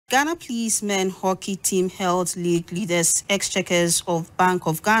Ghana policemen hockey team held league leaders Exchequers of Bank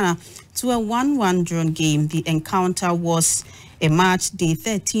of Ghana to a 1-1 drawn game. The encounter was a match day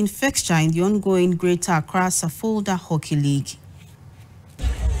 13 fixture in the ongoing Greater Accra Sapholda Hockey League.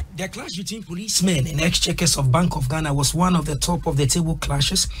 The clash between policemen and Exchequers of Bank of Ghana was one of the top of the table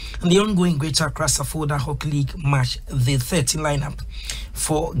clashes in the ongoing Greater Accra Sapholda Hockey League match, the 13 lineup.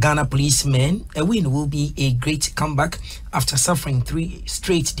 For Ghana policemen, a win will be a great comeback after suffering 3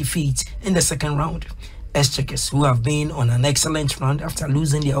 straight defeats in the second round. Exchequers, who have been on an excellent run after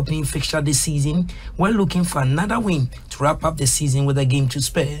losing their opening fixture this season, were looking for another win to wrap up the season with a game to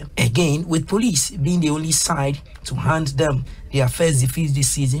spare. Again, with police being the only side to hand them their first defeat this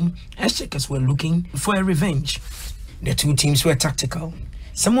season, Exchequers were looking for a revenge. The two teams were tactical.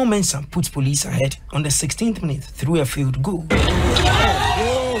 Samuel Mensah put police ahead on the 16th minute through a field goal.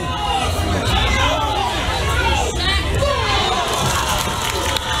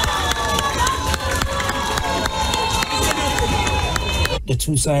 The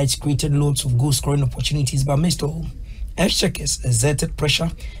two sides created loads of goal-scoring opportunities but missed all. Exchequers exerted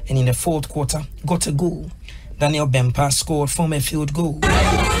pressure and in the fourth quarter got a goal. Daniel Bempa scored from a field goal.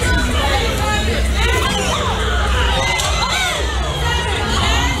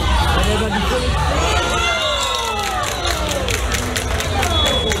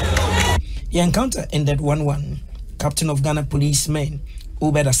 The encounter ended 1-1. Captain of Ghana policemen,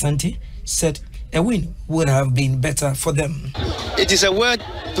 Obed Asante, said a win would have been better for them. It is a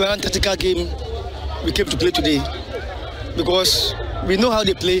well-planned tactical game we came to play today because we know how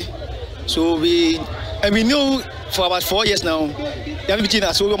they play. So we know for about 4 years now they have been beating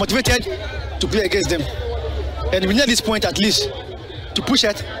us. So we are motivated to play against them. And we need this point at least to push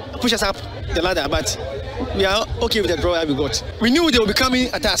us up the ladder. But we are okay with the draw that we got. We knew they would be coming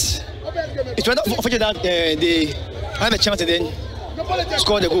at us. It was unfortunate that they had a chance and then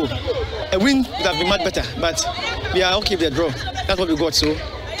scored the goal. A win would have been much better, but we are okay with the draw. That's what we got, so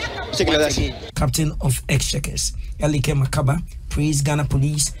take it like that. Captain of Exchequers, Elike Makaba, praised Ghana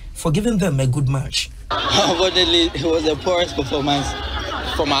Police for giving them a good match. Unfortunately, it was the poorest performance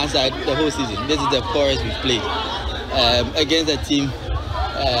from our side the whole season. This is the poorest we've played against a team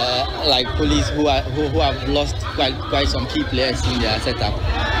like Police who have lost quite some key players in their setup.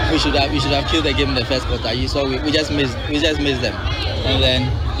 We should have killed the game in the first quarter. You saw we just missed them, and then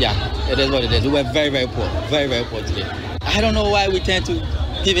yeah, it is what it is. We were very poor today. I don't know why we tend to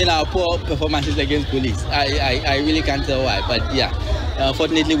give in our poor performances against Police. I really can't tell why, but yeah,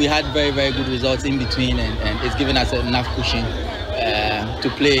 fortunately we had very good results in between, and it's given us enough cushion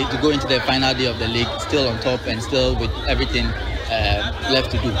to go into the final day of the league still on top and still with everything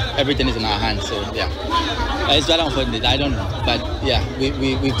left to do. Everything is in our hands, so yeah. It's very unfortunate, I don't know, but yeah,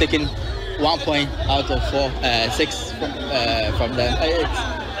 we've taken 1 point out of 6 from them.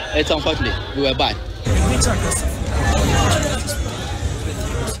 It's unfortunate, we were bad.